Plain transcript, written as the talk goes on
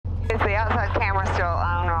outside camera still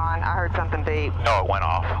on, Ron? I heard something beep. No, it went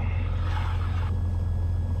off.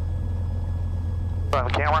 On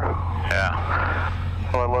the camera? Yeah.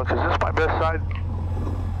 Oh, look, is this my best side?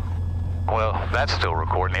 Well, that's still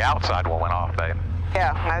recording. The outside one went off, babe.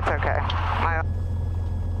 Yeah, that's okay.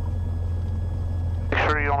 Make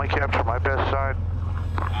sure you only capture my best side.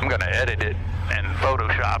 I'm going to edit it and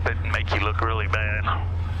Photoshop it and make you look really bad.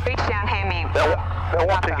 Reach down, hand me. That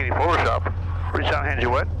won't take any Photoshop. Reach down, hand you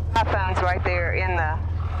what? My phone's right there in the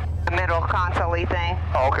middle console-y thing.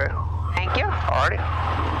 Oh, okay. Thank you. Alrighty.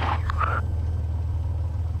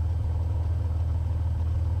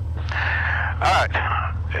 All right.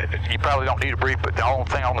 You probably don't need a brief, but the only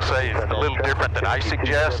thing I'm going to say is a little different that I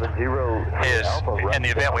suggest is in the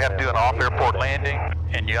event we have to do an off-airport landing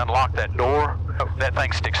and you unlock that door, that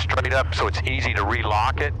thing sticks straight up so it's easy to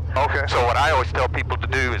relock it. Okay. So what I always tell people to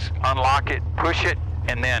do is unlock it, push it,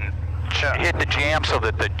 and then hit the jam so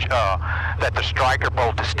that the striker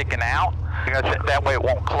bolt is sticking out. Gotcha. That way it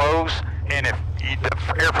won't close. And if the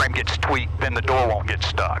airframe gets tweaked, then the door won't get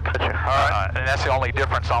stuck. Gotcha. All right. And that's the only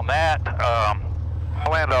difference on that. I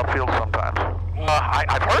land off field sometimes.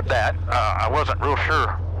 I've heard that. I wasn't real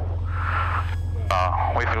sure.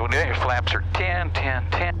 Your flaps are 10, 10,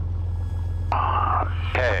 10.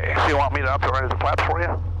 Okay. So you want me to optimize the flaps for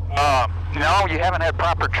you? No, you haven't had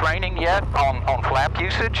proper training yet on flap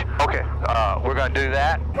usage. Okay. We're going to do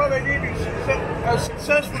that. Well, they need to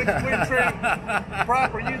successfully complete training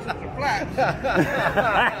proper usage of flaps.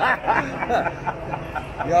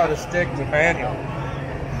 You ought to stick to manual.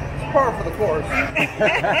 It's par for the course.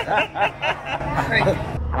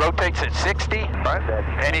 Rotates at 60. Right.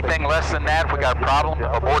 Anything less than that, if we got a problem,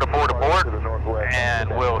 abort, abort, abort, and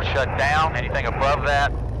we'll shut down. Anything above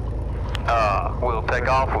that, we'll take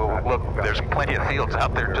off. We'll look. There's plenty of fields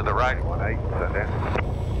out there to the right.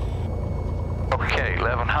 Okay,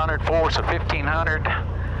 1100 forward, so 1500.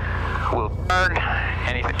 We'll turn.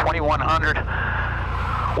 Anything 2100.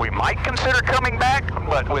 We might consider coming back,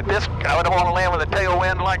 but with this, I don't want to land with a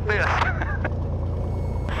tailwind like this.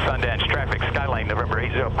 Sundance traffic, Skylane, November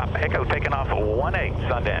 80, Papa Echo, taking off at 18,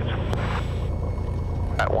 Sundance.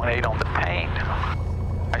 At 18 on the paint.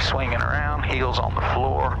 I swinging around, heels on the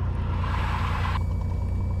floor.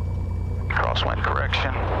 Crosswind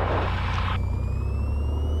correction.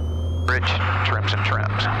 Bridge trims and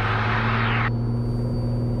trims.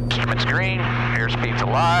 Instruments green, airspeed's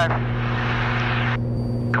alive.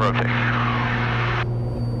 Rotate.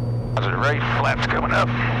 Positive rate, flaps coming up.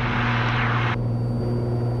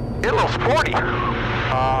 Get a little sporty. It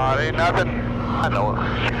ain't nothing. I know it.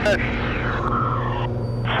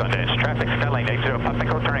 Sundance traffic, Skylane 80, Papa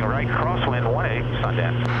Echo, turning right, crosswind 18,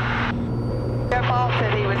 Sundance. Jeff Alt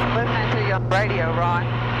said he was listening to you on the radio, Ron.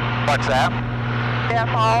 What's that? Jeff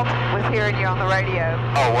Alt was hearing you on the radio.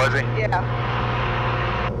 Oh, was he? Yeah.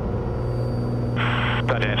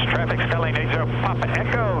 Sundance traffic, Skylane 80, Papa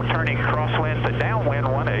Echo, turning crosswind to downwind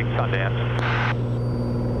 18, Sundance.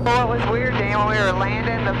 Well, it was weird, Dan, when we were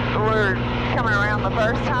landing, we were coming around the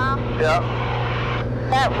first time. Yeah.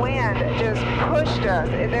 That wind just pushed us.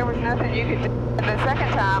 There was nothing you could do. And the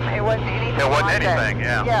second time, it wasn't anything. It wasn't like anything,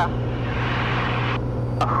 that. yeah.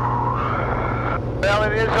 Well,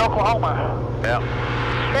 it is Oklahoma. Yeah.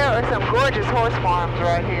 There are some gorgeous horse farms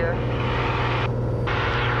right here.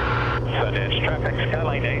 Sundance traffic,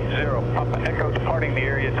 Skylane 80, Papa Echo, departing the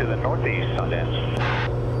area to the northeast, Sundance.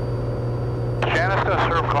 Janice gonna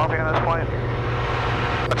serve coffee on this plane?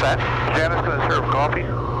 What's that? Janice gonna serve coffee?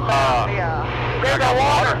 Yeah. There's a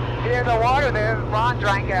water. There's a water there Ron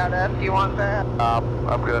drank out of. Do you want that?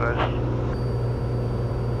 I'm good.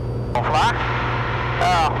 Gonna fly?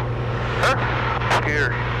 I'm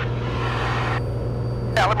scared.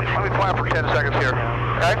 Yeah, let me fly for 10 seconds here.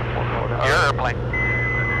 Okay? Your airplane.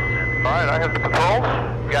 All right, I have the controls.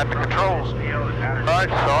 Got the controls. All right,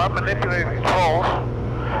 so I'm manipulating the controls.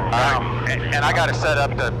 And I got it set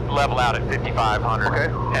up to level out at 5,500. Okay.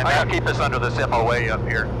 And that'll keep us under this MOA up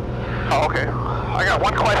here. Oh, okay. I got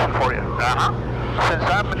one question for you. Since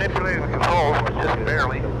I'm manipulating the controls, but just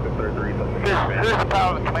barely, who's the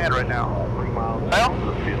pilot in command right now? Well,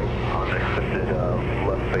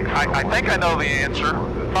 I think I know the answer.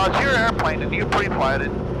 It's your airplane and you pre-flight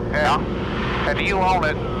it. Yeah. And you own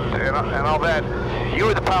it and all that. You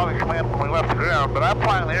were the pilot in command when we left the ground, but I'm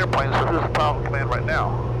flying the airplane, so who's the pilot in command right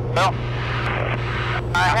now? Well,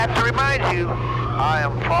 I have to remind you, I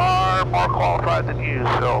am far more qualified than you,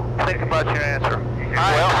 so think about your answer.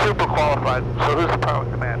 I am super qualified, so who's the pilot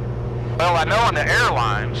in command? well, I know in the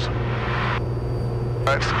airlines,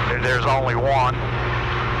 there's only one,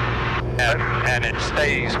 and it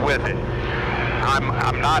stays with it.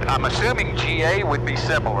 I'm assuming GA would be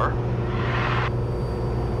similar.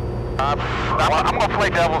 I'm going to play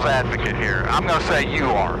devil's advocate here. I'm going to say you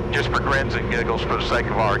are, just for grins and giggles for the sake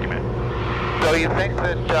of argument. So you think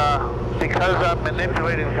that because I'm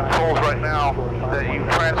manipulating the controls right now, that you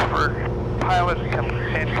transferred pilot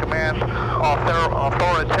and command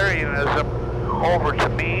authoritarianism over to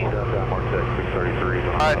me?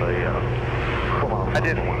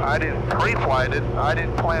 I didn't pre-flight it. I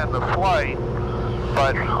didn't plan the flight.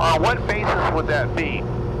 But on what basis would that be?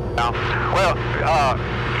 Well,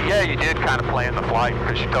 yeah, you did kind of plan the flight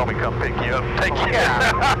because you told me come pick you up, take you.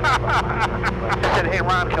 I said, hey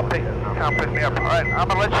Ron, come pick me up. All right, I'm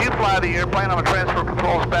gonna let you fly the airplane. I'm gonna transfer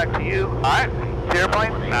controls back to you. All right, the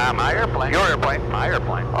airplane? Nah, my airplane. Your airplane? My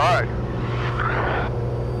airplane. All right.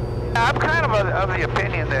 I'm kind of the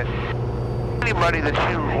opinion that anybody that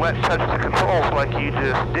you let touch the controls like you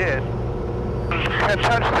just did can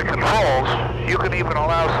touch the controls. You can even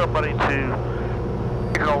allow somebody to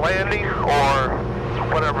make a landing or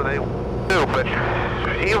whatever they do, but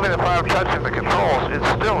even if I'm touching the controls, it's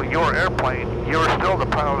still your airplane. You're still the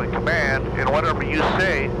pilot in command, and whatever you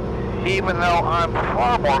say, even though I'm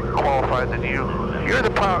far more qualified than you, you're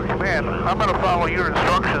the pilot in command. I'm going to follow your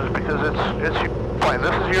instructions because it's your plane.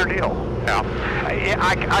 This is your deal. Yeah,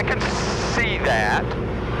 I can see that,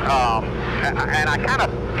 and I kind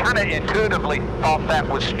of intuitively thought that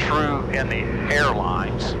was true in the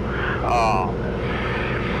airlines.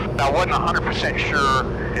 I wasn't 100% sure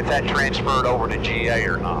if that transferred over to GA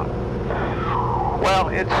or not. Well,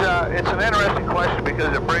 it's an interesting question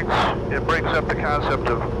because it brings up the concept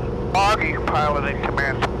of foggy pilot in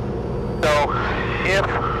command. So if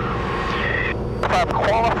I'm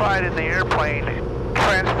qualified in the airplane,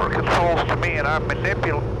 transfer controls to me, and I'm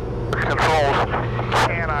manipulating controls,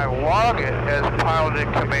 can I log it as pilot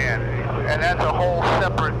in command? And that's a whole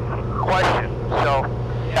separate question. So.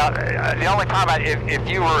 The only time if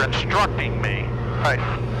you were instructing me, right,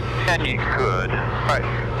 then you could. Right.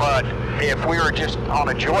 But if we were just on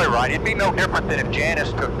a joyride, it'd be no different than if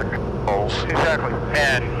Janice took the controls. Exactly.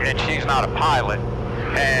 And she's not a pilot,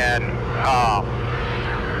 and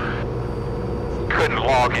couldn't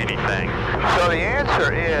log anything. So the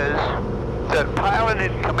answer is that pilot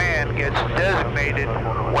in command gets designated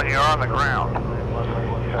when you're on the ground.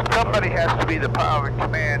 Somebody has to be the pilot in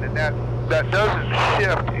command, and that doesn't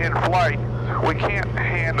shift in flight. We can't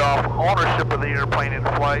hand off ownership of the airplane in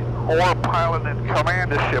flight or pilot and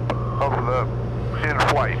commandership of the in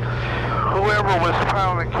flight. Whoever was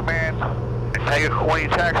pilot in command when you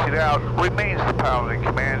taxied out remains the pilot in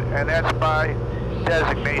command, and that's by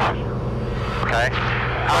designation. Okay.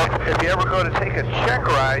 If you ever go to take a check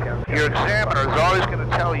ride, your examiner is always going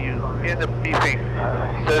to tell you in the briefing,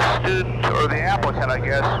 the student or the applicant, I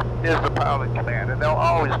guess, is the pilot in command, and they'll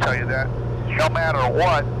always tell you that. No matter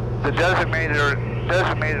what, the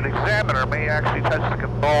designated examiner may actually touch the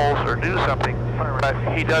controls or do something, but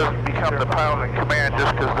he doesn't become the pilot in command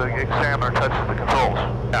just because the examiner touches the controls.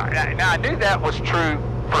 Now I knew that was true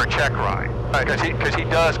for a check ride, because he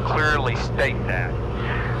does clearly state that.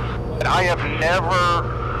 But I have never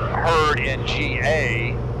heard in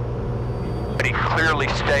GA but he clearly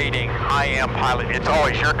stating, I am pilot. It's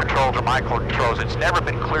always your controls or my controls. It's never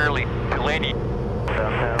been clearly delineated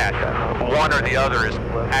that one or the other is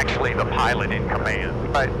actually the pilot in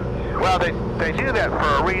command. Right. Well, they do that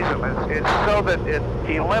for a reason. It's so that it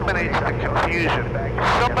eliminates the confusion.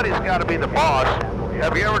 Somebody's got to be the boss.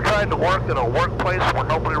 Have you ever tried to work at a workplace where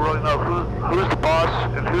nobody really knows who's the boss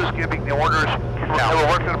and who's giving the orders? Yeah. Ever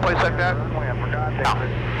worked at a place like that?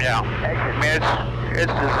 Yeah. I mean,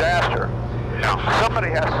 it's disaster. Yeah. Somebody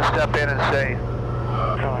has to step in and say,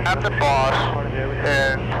 I'm the boss,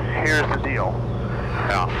 and here's the deal.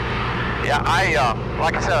 Yeah,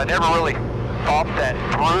 like I said, I never really thought that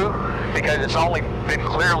through because it's only been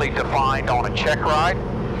clearly defined on a check ride,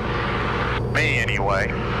 me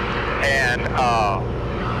anyway, and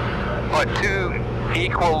but two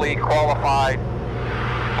equally qualified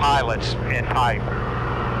pilots in type.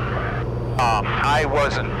 I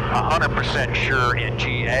wasn't 100% sure in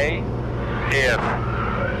GA if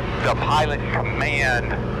the pilot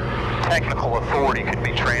command technical authority could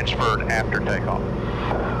be transferred after takeoff.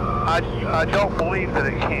 I don't believe that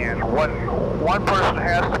it can. One person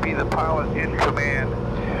has to be the pilot in command.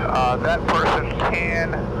 That person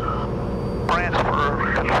can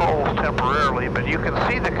transfer controls temporarily, but you can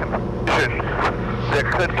see the confusion that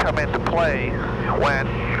could come into play when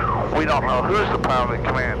we don't know who's the pilot in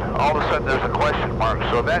command. All of a sudden there's a question mark.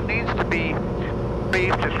 So that needs to be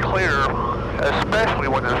briefed and clear, especially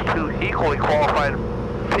when there's two equally qualified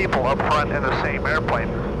people up front in the same airplane.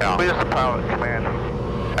 Who is the pilot in command?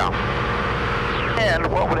 And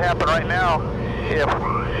what would happen right now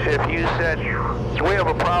if you said, we have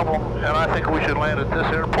a problem and I think we should land at this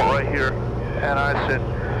airport right here, and I said,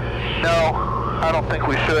 no, I don't think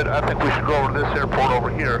we should. I think we should go over to this airport over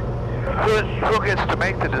here. Who gets to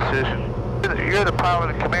make the decision? You're the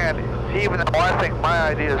pilot in command. Even though I think my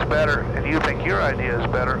idea is better and you think your idea is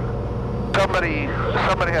better, somebody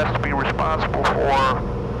has to be responsible for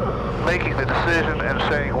making the decision and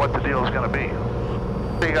saying what the deal is going to be.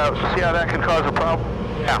 See how that can cause a problem?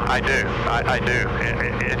 Yeah, I do. I do.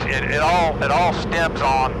 It all stems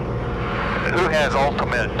on who has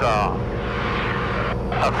ultimate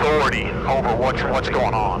authority over what's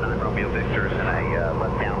going on.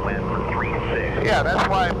 Yeah, that's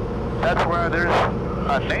why there's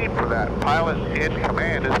a name for that. Pilot in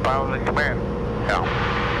command is pilot in command. Yeah.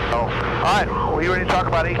 So, all right. Well, you ready to talk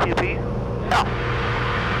about AQP? Yeah.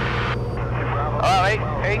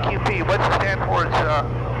 AQP. What's it stand for? It's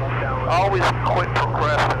always quit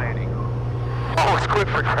procrastinating. Always quit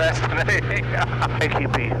procrastinating.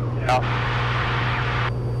 AQP. Yeah.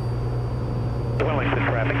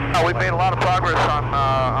 We've made a lot of progress on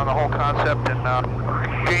the whole concept and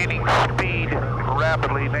gaining speed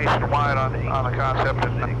rapidly nationwide on the concept,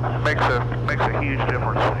 and makes a huge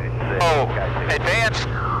difference. Oh, advanced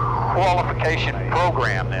qualification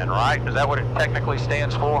program, then, right? Is that what it technically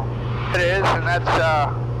stands for? It is, and that's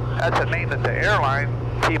a name that the airline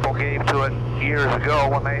people gave to it years ago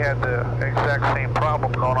when they had the exact same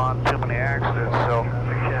problem going on, too many accidents. So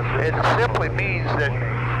it simply means that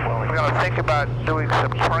we're going to think about doing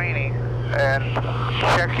some training and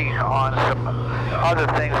checking on some other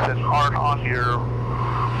things that aren't on your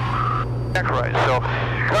check rides. So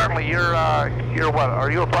currently you're what?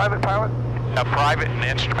 Are you a private pilot? A private and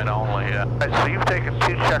instrument only, yeah. Right, so you've taken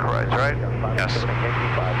 2 check rides, right? Yes.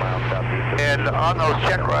 And on those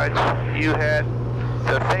check rides, you had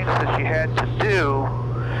the things that you had to do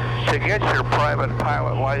to get your private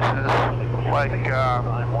pilot license, like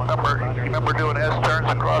remember doing S-turns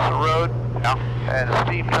across the road? Yeah. And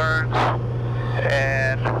steep turns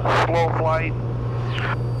and slow flight.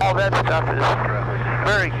 All that stuff is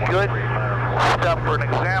very good stuff for an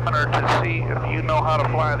examiner to see if you know how to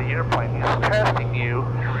fly the airplane. He's testing you,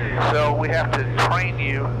 so we have to train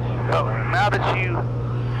you. So now that you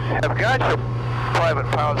have got your private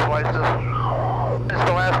pilot's license, when's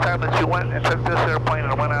the last time that you went and took this airplane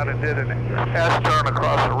and went out and did an S-turn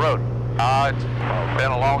across the road? It's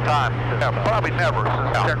been a long time. Yeah, probably never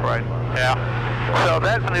since the check ride. Yeah. So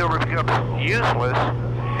that maneuver becomes useless.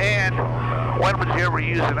 And when would you ever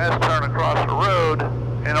use an S-turn across the road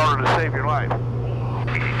in order to save your life?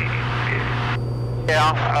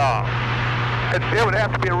 Yeah. It would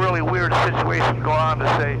have to be a really weird situation to go on to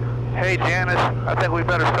say, hey, Janice, I think we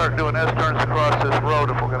better start doing S-turns across this road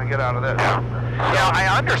if we're going to get out of this. Yeah, I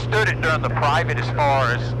understood it during the private as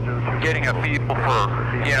far as getting a feel for,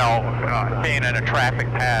 being in a traffic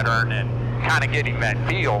pattern and kind of getting that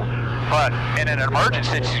feel. But in an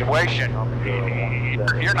emergency situation,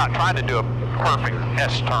 you're not trying to do a perfect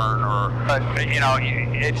S-turn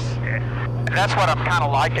that's what I'm kind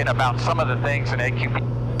of liking about some of the things in AQP,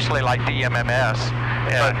 especially like DMMS,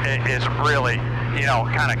 is really,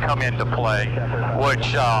 kind of come into play,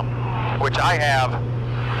 which I have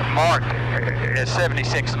marked as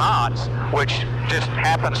 76 knots, which just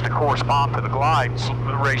happens to correspond to the glide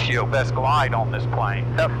ratio, best glide on this plane.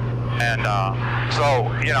 Yep. And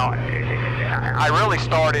so, I really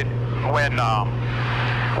started when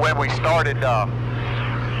we started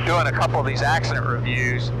doing a couple of these accident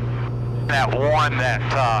reviews. That one that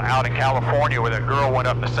out in California where that girl went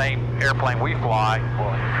up in the same airplane we fly,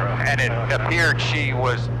 and it appeared she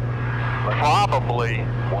was probably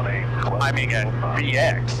climbing at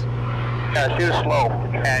VX. Yeah, she was slow.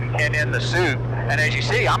 And in the suit. And as you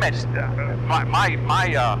see, I'm at my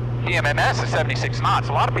DMMS is 76 knots.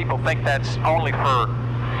 A lot of people think that's only for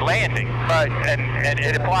landing, but and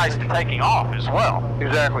it applies to taking off as well.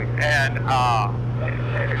 Exactly. And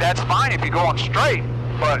that's fine if you're going straight,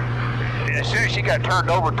 but as soon as she got turned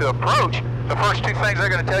over to approach, the first 2 things they're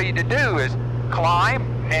going to tell you to do is climb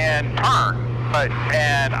and turn.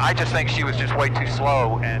 And I just think she was just way too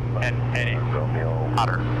slow and it got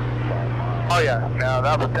her. Oh yeah, now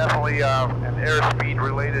that was definitely an airspeed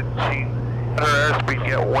related. She let her airspeed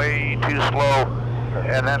get way too slow,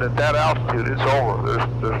 and then at that altitude, it's over.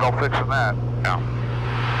 There's no fixing that. No.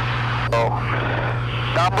 So,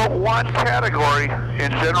 number 1 category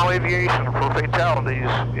in general aviation for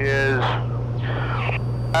fatalities is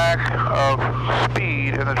lack of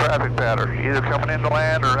speed in the traffic pattern, either coming into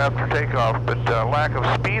land or after takeoff. But lack of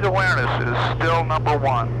speed awareness is still number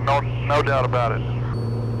 1, no doubt about it.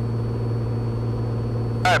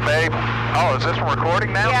 All right, babe. Oh, is this one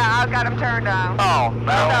recording now? Yeah, I've got them turned on. Oh, no.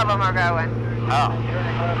 Both of them are going. Oh.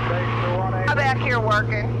 I'm back here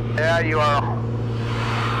working. Yeah, you are.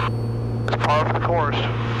 It's par for the course.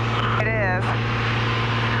 It is.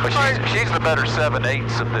 But she's the better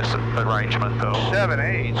 7/8 of this arrangement, though.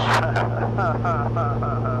 7/8.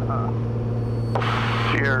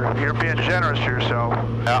 You're being generous to yourself.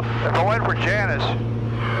 Yeah. If I went for Janice,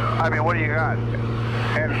 I mean, what do you got?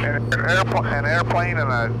 An airplane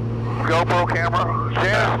and a GoPro camera?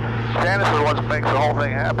 Janice is what makes the whole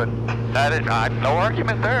thing happen. No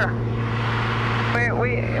argument there.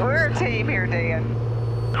 We're a team here, Dan.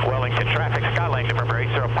 Wellington traffic, Skylane number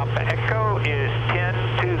 80 Papa Echo is 10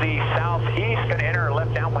 to the southeast, going to enter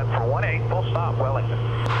left downwind for 18, full stop, Wellington.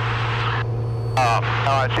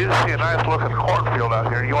 I do see a nice looking cornfield out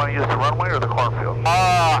here. You want to use the runway or the cornfield?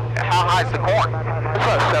 How high is the corn? It's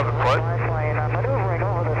about 7 foot. Maneuvering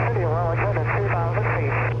over the city of Wellington at 2,000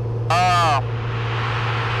 feet.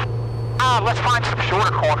 Let's find some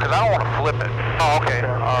shorter corn, because I don't want to flip it. Oh, okay.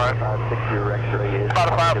 All right.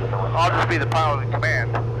 I'll just be the pilot in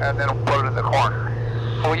command, and then we'll put it in the corner.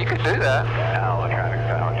 Well, you could do that. Electronic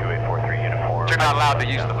sound 2843 uniform. You're not allowed to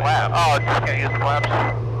use the flap. Oh, just can't use the flaps?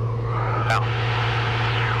 No.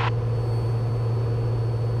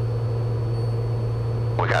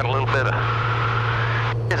 We got a little bit of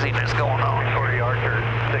busyness going on.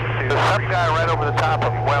 There's some guy right over the top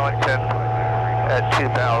of Wellington at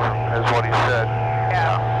 2,000 is what he said.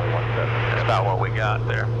 Yeah. That's about what we got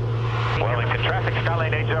there. Wellington traffic,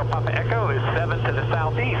 Skylane 80 Papa Echo is 7 to the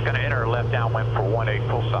southeast, going to enter left downwind for 18,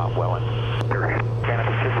 full stop, Wellington.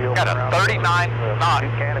 Got a 39 knot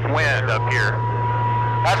wind up here.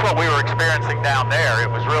 That's what we were experiencing down there. It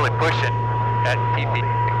was really pushing at PP.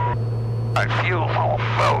 All right, fuel on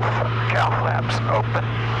both. Cow flaps open.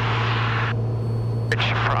 It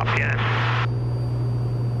should prop in.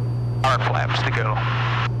 Our flaps to go.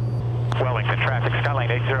 Wellington traffic, Skylane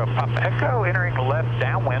 80 Papa Echo, entering left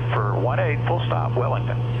downwind for 18, full stop,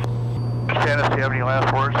 Wellington. Janice, do you have any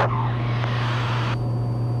last words?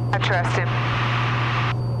 I trust him.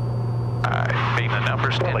 All right, being the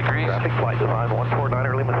numbers 10 degrees. Traffic, flight design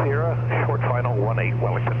 149 Lima Sierra, short final 18,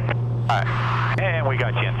 Wellington. All right. And we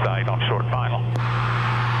got you inside on short final.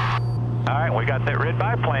 All right, we got that red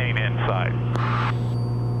biplane inside.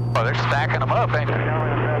 Oh, they're stacking them up, ain't they?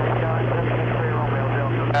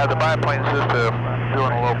 The biplane's just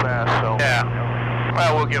doing a low pass, so. Yeah.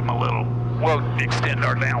 Well, we'll give them a little. We'll extend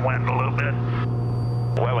our downwind a little bit.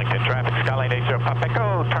 Wellington traffic, Skylane 80 Papa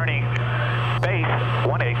Echo, turning base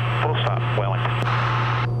 18, full stop, Wellington.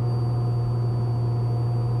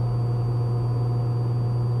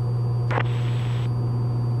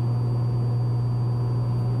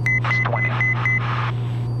 It's 20.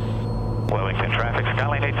 Wellington traffic,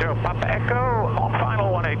 Skylane 80 Papa Echo, on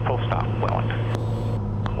final 18, full stop, Wellington.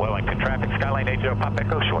 Wellington traffic, Skylane 80 Papa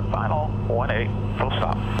Echo, short final 18, full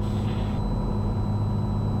stop.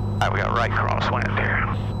 All right, we got right crosswind here.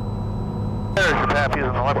 There's the tappies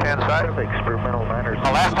on the left-hand side. Experimental miners.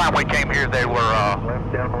 The last time we came here, they were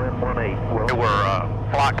Left downwind 18.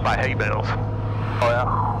 blocked by hay bales. Oh, yeah.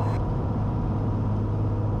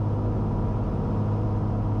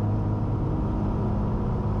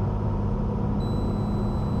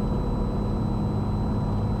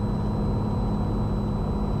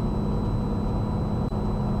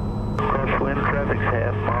 Crosswind traffic's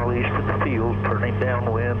half mile east of the field, turning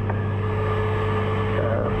downwind.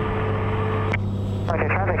 Okay,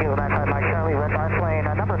 traffic is outside Mike Charlie, red biplane,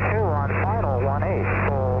 number 2 on final 18,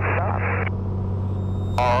 full stop.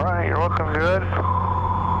 All right, you're looking good.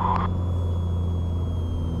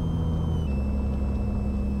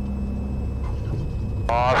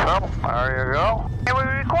 Awesome. There you go. And we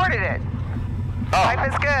recorded it. Oh,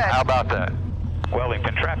 Life is good. how about that?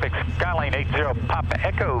 Wellington traffic, Skylane 80 Papa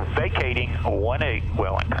Echo, vacating 18,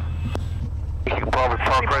 Wellington. You can probably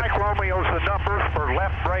park right. Mike Romeo's the numbers for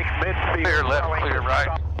left brake midfield. Clear left, clear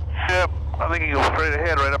right. Yep. I think you go straight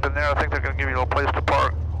ahead right up in there. I think they're going to give you a little place to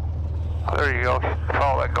park. There you go.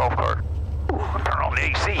 Follow that golf cart. Ooh, turn on the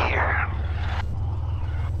AC here.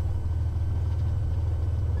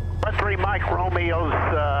 3 Mike Romeo's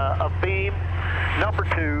a beam, number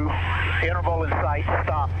 2, interval in sight,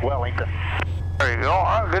 stop, Wellington. There you go.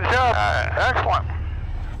 All right, good job. Excellent.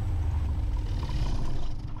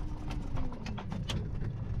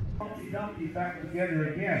 Dumpty back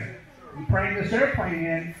together again. You bring this airplane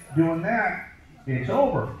in, doing that, it's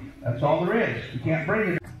over. That's all there is. You can't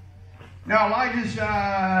bring it. Now Elijah's,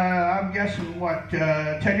 I'm guessing what,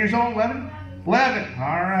 10 years old, 11? 11,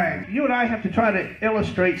 all right. You and I have to try to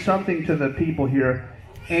illustrate something to the people here.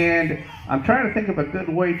 And I'm trying to think of a good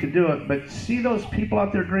way to do it, but see those people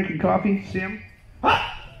out there drinking coffee? See them? All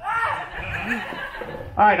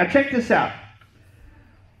right, now check this out.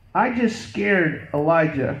 I just scared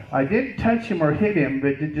Elijah. I didn't touch him or hit him,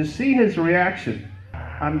 but did you see his reaction?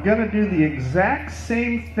 I'm going to do the exact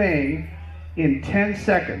same thing in 10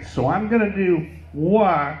 seconds. So I'm going to do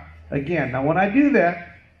wah again. Now when I do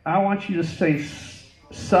that, I want you to stay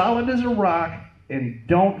solid as a rock and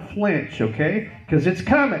don't flinch, okay? Because it's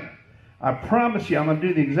coming. I promise you I'm going to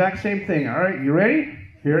do the exact same thing. All right, you ready?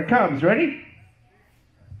 Here it comes. Ready?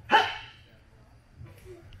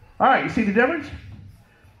 All right, you see the difference?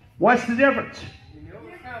 What's the difference?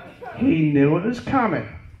 He knew it was coming.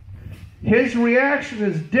 His reaction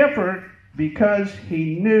is different because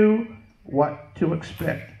he knew what to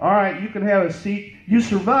expect. All right, you can have a seat. You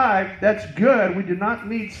survived. That's good. We did not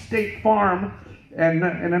need State Farm and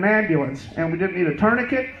an ambulance, and we didn't need a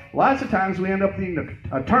tourniquet. Lots of times we end up needing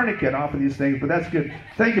a tourniquet off of these things, but that's good.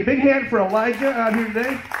 Thank you. Big hand for Elijah out here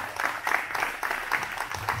today.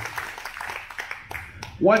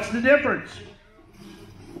 What's the difference?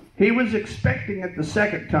 He was expecting it the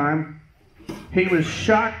second time. He was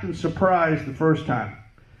shocked and surprised the first time.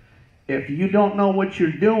 If you don't know what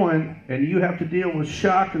you're doing and you have to deal with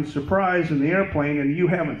shock and surprise in the airplane and you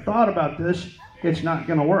haven't thought about this, it's not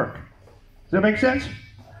going to work. Does that make sense?